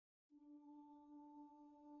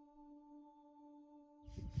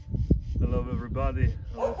Hello everybody,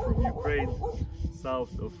 hello from Ukraine,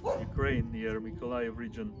 south of Ukraine, near Mykolaiv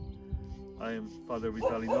region. I am Father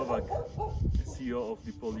Vitaliy, CEO of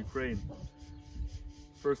Depaul, Ukraine.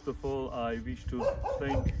 First of all, I wish to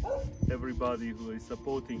thank everybody who is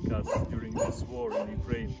supporting us during this war in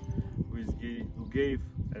Ukraine, who gave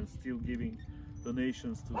and still giving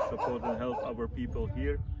donations to support and help our people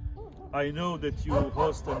here. I know that you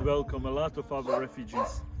host and welcome a lot of our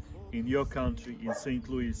refugees in your country, in St.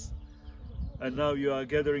 Louis. And now you are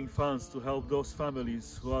gathering funds to help those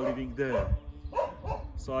families who are living there.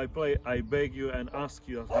 So I beg you and ask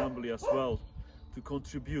you humbly as well to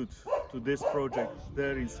contribute to this project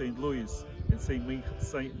there in St. Louis, in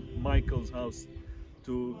St. Michael's house,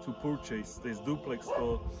 to purchase this duplex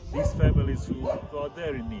for these families who are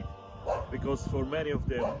there in need. Because for many of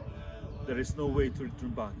them, there is no way to return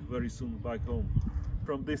back very soon back home.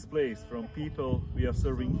 From this place, from people we are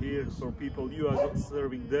serving here, from people you are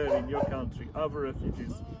serving there in your country, our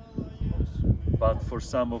refugees. But for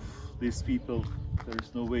some of these people, there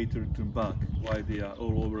is no way to return back, why they are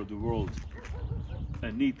all over the world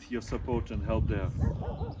and need your support and help there.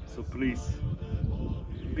 So please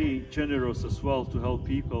be generous as well to help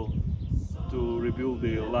people to rebuild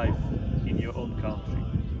their life in your own country,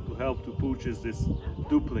 to help to purchase this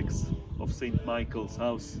duplex of St. Michael's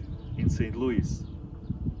house in St. Louis.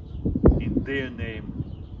 In their name,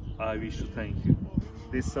 I wish to thank you.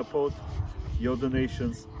 This support, your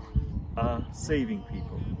donations are saving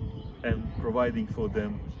people and providing for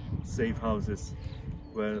them safe houses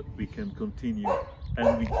where we can continue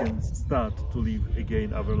and we can start to live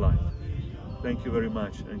again our life. Thank you very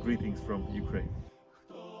much and greetings from Ukraine.